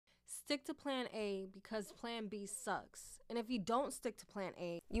Stick to plan A because plan B sucks. And if you don't stick to plan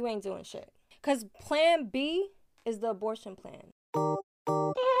A, you ain't doing shit. Because plan B is the abortion plan.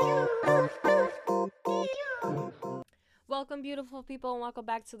 Welcome, beautiful people, and welcome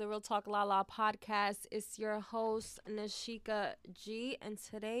back to the Real Talk Lala podcast. It's your host, Nashika G, and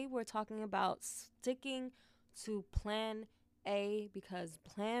today we're talking about sticking to plan A because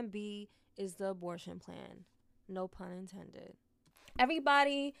plan B is the abortion plan. No pun intended.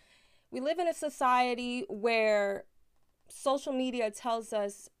 Everybody, we live in a society where social media tells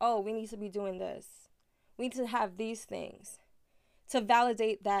us, oh, we need to be doing this. We need to have these things to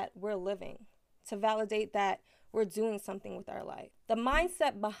validate that we're living, to validate that we're doing something with our life. The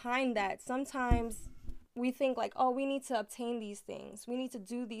mindset behind that, sometimes we think like, oh, we need to obtain these things. We need to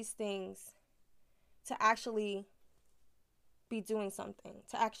do these things to actually be doing something,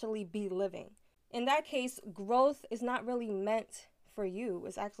 to actually be living. In that case, growth is not really meant for you.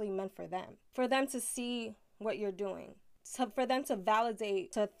 It's actually meant for them to see what you're doing, for them to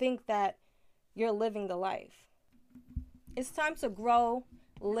validate, to think that you're living the life. It's time to grow,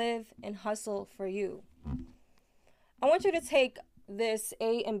 live, and hustle for you. I want you to take this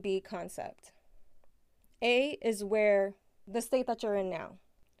A and B concept. A is where the state that you're in now,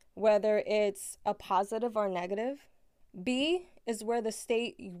 whether it's a positive or negative. B is where the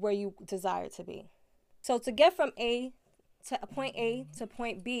state where you desire to be. So to get from A to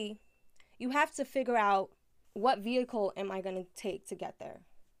point B, you have to figure out, what vehicle am I going to take to get there?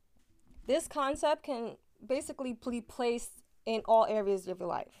 This concept can basically be placed in all areas of your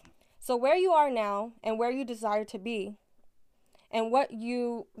life. So where you are now and where you desire to be, and what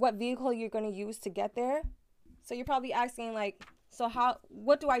vehicle you're going to use to get there. So you're probably asking like,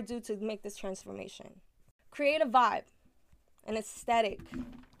 what do I do to make this transformation? Create a vibe, an aesthetic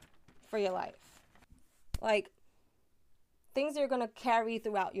for your life. Like things you're going to carry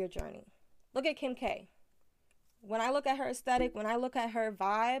throughout your journey. Look at Kim K. When I look at her aesthetic, when I look at her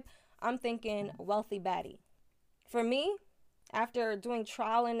vibe, I'm thinking wealthy baddie. For me, after doing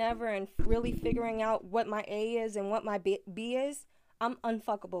trial and error and really figuring out what my A is and what my B is, I'm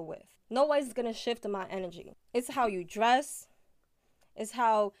unfuckable with. Nobody's going to shift my energy. It's how you dress. It's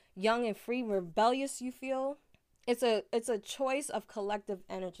how young and free, rebellious you feel. It's a choice of collective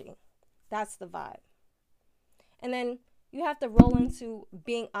energy. That's the vibe. And then you have to roll into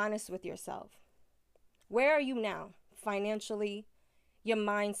being honest with yourself. Where are you now? Financially, your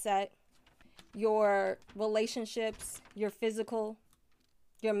mindset, your relationships, your physical,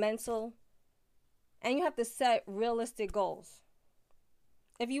 your mental. And you have to set realistic goals.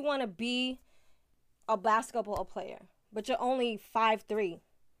 If you want to be a basketball player, but you're only 5'3",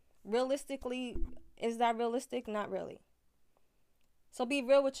 realistically, is that realistic? Not really. So be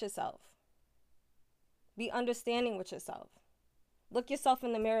real with yourself. Be understanding with yourself. Look yourself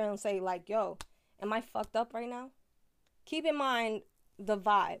in the mirror and say like, yo, am I fucked up right now? Keep in mind the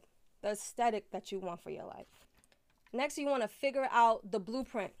vibe, the aesthetic that you want for your life. Next, you want to figure out the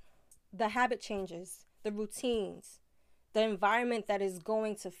blueprint, the habit changes, the routines, the environment that is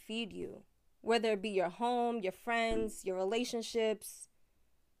going to feed you, whether it be your home, your friends, your relationships,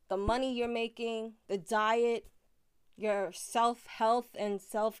 the money you're making, the diet, your self-health and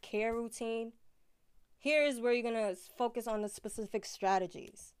self-care routine. Here is where you're going to focus on the specific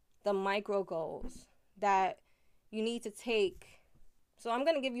strategies, the micro goals that you need to take. So I'm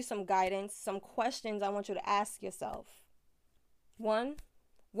going to give you some guidance, some questions I want you to ask yourself. 1,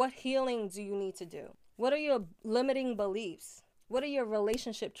 what healing do you need to do? What are your limiting beliefs? What are your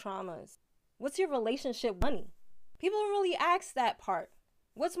relationship traumas? What's your relationship with money? People don't really ask that part.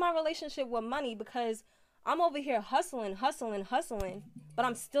 What's my relationship with money? Because I'm over here hustling, but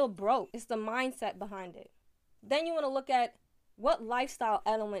I'm still broke. It's the mindset behind it. Then you want to look at, what lifestyle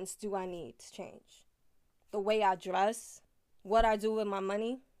elements do I need to change? The way I dress, what I do with my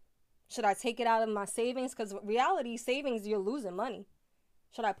money. Should I take it out of my savings? Because reality, savings, you're losing money.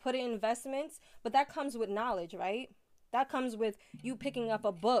 Should I put it in investments? But that comes with knowledge, right? That comes with you picking up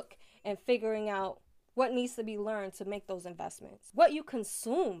a book and figuring out what needs to be learned to make those investments. What you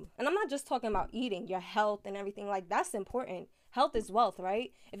consume. And I'm not just talking about eating, your health and everything. Like, that's important. Health is wealth,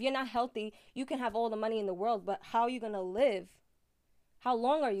 right? If you're not healthy, you can have all the money in the world, but how are you going to live? How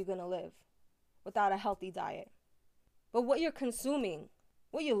long are you going to live without a healthy diet? But what you're consuming,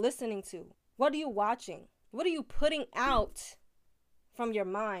 what you're listening to, what are you watching? What are you putting out from your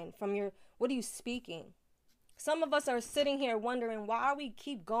mind, what are you speaking? Some of us are sitting here wondering why we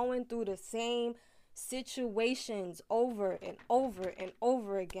keep going through the same situations over and over and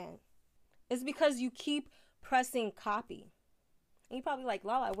over again. It's because you keep pressing copy. And you're probably like,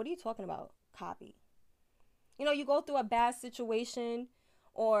 Lala, what are you talking about? Copy. You know, you go through a bad situation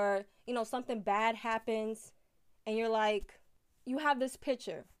or, something bad happens and you're like, you have this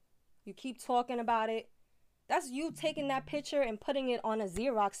picture, you keep talking about it. That's you taking that picture and putting it on a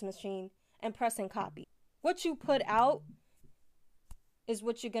Xerox machine and pressing copy. What you put out is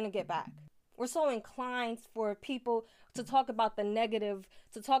what you're going to get back. We're so inclined for people to talk about the negative,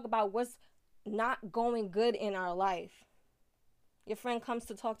 to talk about what's not going good in our life. Your friend comes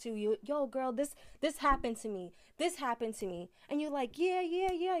to talk to you, yo, girl, this happened to me. This happened to me. And you're like, yeah,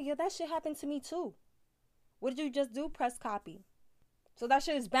 that shit happened to me too. What did you just do? Press copy. So that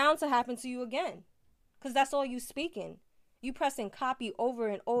shit is bound to happen to you again. Because that's all you speaking. You pressing copy over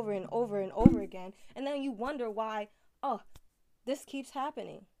and over and over and over again. And then you wonder why, this keeps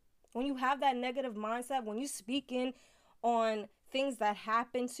happening. When you have that negative mindset, when you speak in on things that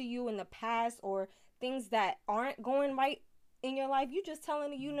happened to you in the past or things that aren't going right in your life, you just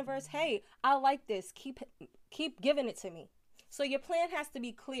telling the universe, hey, I like this. Keep giving it to me. So your plan has to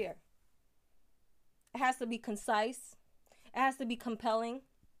be clear. It has to be concise. It has to be compelling.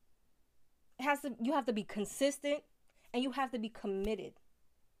 You have to be consistent, and you have to be committed.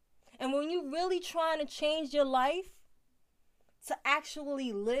 And when you're really trying to change your life to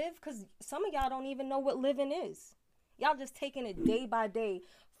actually live, because some of y'all don't even know what living is. Y'all just taking it day by day,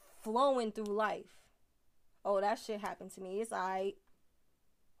 flowing through life. Oh, that shit happened to me. It's all right.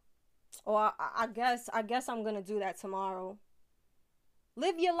 Or I guess I'm going to do that tomorrow.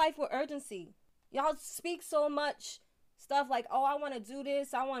 Live your life with urgency. Y'all speak so much stuff like, oh, I want to do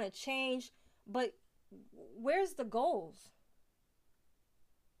this. I want to change. But where's the goals?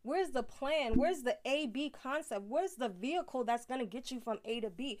 Where's the plan? Where's the A-B concept? Where's the vehicle that's going to get you from A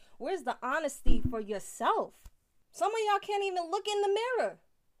to B? Where's the honesty for yourself? Some of y'all can't even look in the mirror.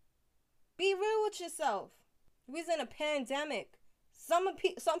 Be real with yourself. We was in a pandemic.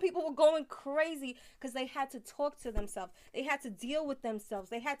 Some people were going crazy because they had to talk to themselves. They had to deal with themselves.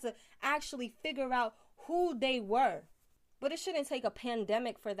 They had to actually figure out who they were. But it shouldn't take a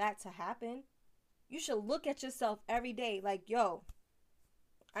pandemic for that to happen. You should look at yourself every day like, yo,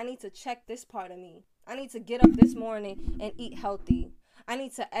 I need to check this part of me. I need to get up this morning and eat healthy. I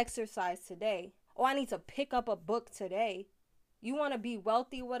need to exercise today. Or I need to pick up a book today. You want to be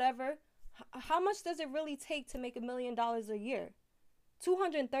wealthy, whatever. How much does it really take to make $1 million a year?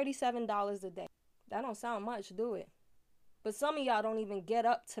 $237 a day. That don't sound much, do it? But some of y'all don't even get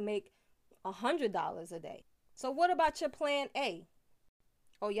up to make $100 a day. So what about your plan A?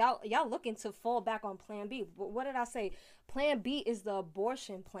 Oh, y'all looking to fall back on plan B. But what did I say? Plan B is the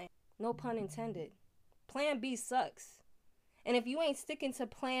abortion plan. No pun intended. Plan B sucks. And if you ain't sticking to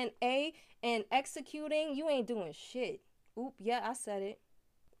plan A and executing, you ain't doing shit. Oop, yeah, I said it.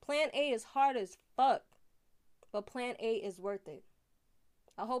 Plan A is hard as fuck. But plan A is worth it.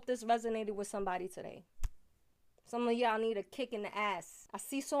 I hope this resonated with somebody today. Some of y'all need a kick in the ass. I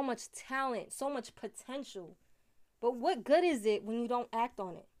see so much talent, so much potential. But what good is it when you don't act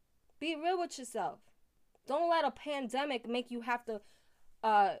on it? Be real with yourself. Don't let a pandemic make you have to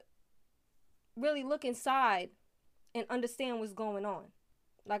really look inside and understand what's going on.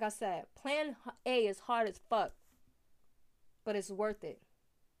 Like I said, plan A is hard as fuck, but it's worth it.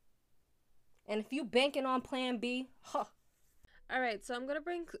 And if you banking on plan B, All right, so I'm going to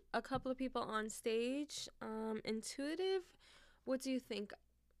bring a couple of people on stage. Intuitive, what do you think?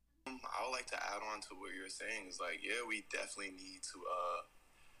 I would like to add on to what you're saying. Is like, yeah, we definitely need to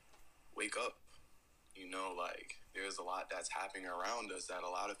wake up. There's a lot that's happening around us that a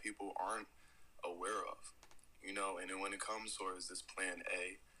lot of people aren't aware of. And then when it comes towards this plan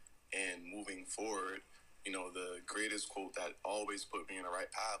A and moving forward, the greatest quote that always put me in the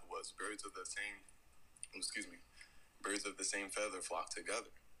right path was birds of the same feather flock together.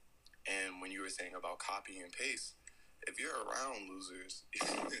 And when you were saying about copy and paste, if you're around losers,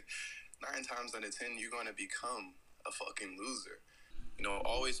 9 times out of 10, you're going to become a fucking loser.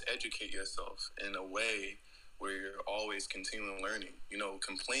 Always educate yourself in a way where you're always continuing learning.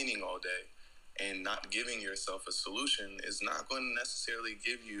 Complaining all day and not giving yourself a solution is not going to necessarily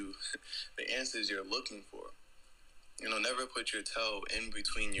give you the answers you're looking for. Never put your toe in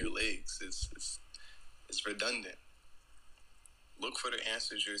between your legs. It's redundant. Look for the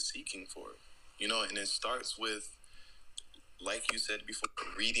answers you're seeking for. And it starts with, like you said before,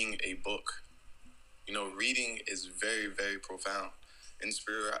 reading a book. Reading is very, very profound.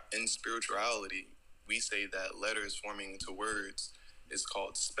 In spirituality, we say that letters forming into words is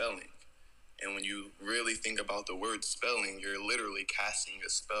called spelling. And when you really think about the word spelling, you're literally casting a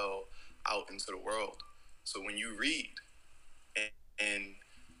spell out into the world. So when you read and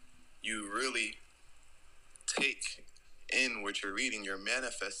you really take in what you're reading, you're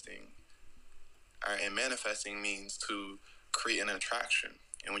manifesting. All right, and manifesting means to create an attraction.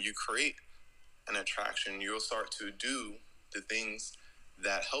 And when you create an attraction, you'll start to do the things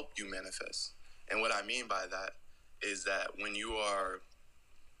that help you manifest. And what I mean by that is that when you are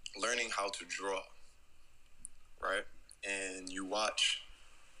learning how to draw, right, and you watch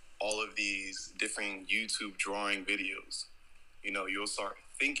all of these different YouTube drawing videos, you'll start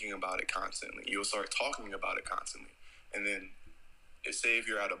thinking about it constantly. You'll start talking about it constantly. And then, say if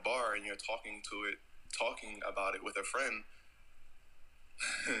you're at a bar and you're talking about it with a friend,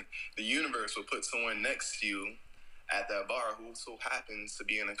 the universe will put someone next to you at that bar who so happens to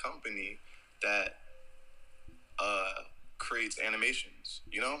be in a company that creates animations,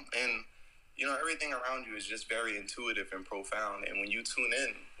 and everything around you is just very intuitive and profound. And when you tune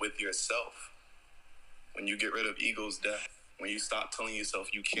in with yourself, when you get rid of ego's death, when you stop telling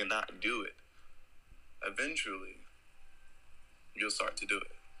yourself you cannot do it, eventually you'll start to do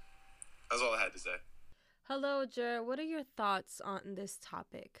it. That's all I had to say. Hello, Jer. What are your thoughts on this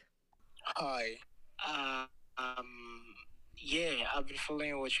topic? Hi. Uh, um, yeah, I've been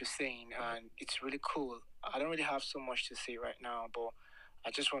following what you're saying, and it's really cool. I don't really have so much to say right now, but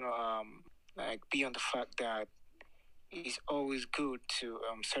I just want to be on the fact that it's always good to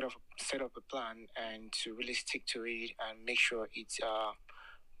set up a plan and to really stick to it and make sure it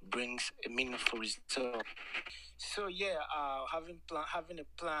brings a meaningful result. So yeah, having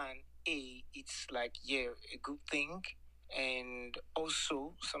a plan A, it's like a good thing, and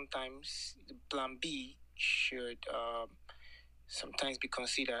also sometimes the plan B should sometimes be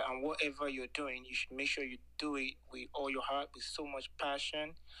considered. And whatever you're doing, you should make sure you do it with all your heart, with so much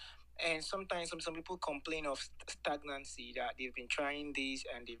passion. And sometimes some people complain of stagnancy, that they've been trying this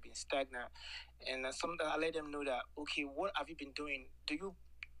and they've been stagnant. And sometimes I let them know that, okay, what have you been doing? Do you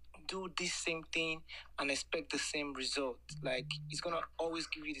do this same thing and expect the same result? Like, it's gonna always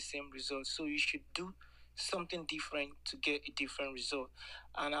give you the same result. So you should do something different to get a different result.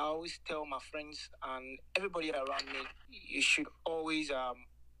 And I always tell my friends and everybody around me, you should always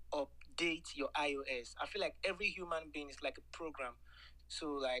update your iOS. I feel like every human being is like a program.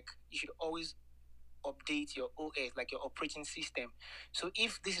 So like you should always update your OS, like your operating system. So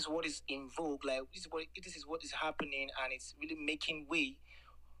if this is what is in vogue, like if this is what is happening and it's really making way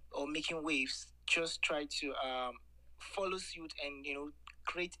or making waves, just try to follow suit and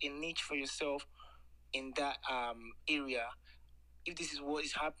create a niche for yourself in that area. If this is what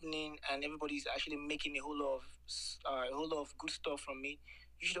is happening and everybody is actually making a whole lot of good stuff from it,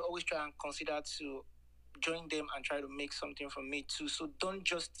 you should always try and consider to join them and try to make something from it too. So don't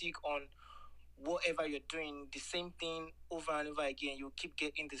just stick on whatever you're doing, the same thing over and over again. You'll keep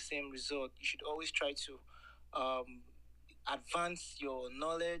getting the same result. You should always try to advance your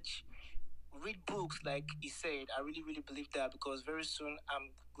knowledge, read books. Like he said, I really really believe that, because very soon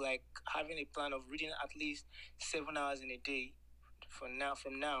I'm like having a plan of reading at least 7 hours in a day from now.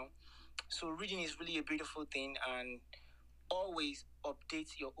 So reading is really a beautiful thing. And always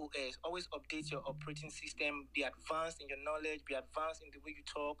update your OS, always update your operating system, be advanced in your knowledge, be advanced in the way you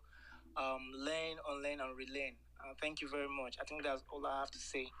talk, learn, unlearn, and relearn. Thank you very much. I think that's all I have to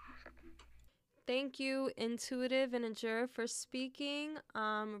say. Thank you, Intuitive and Ajur, for speaking.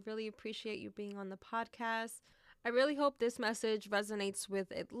 Really appreciate you being on the podcast. I really hope this message resonates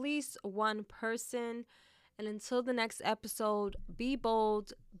with at least one person. And until the next episode, be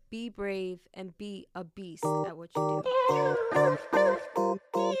bold, be brave, and be a beast at what you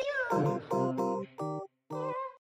do.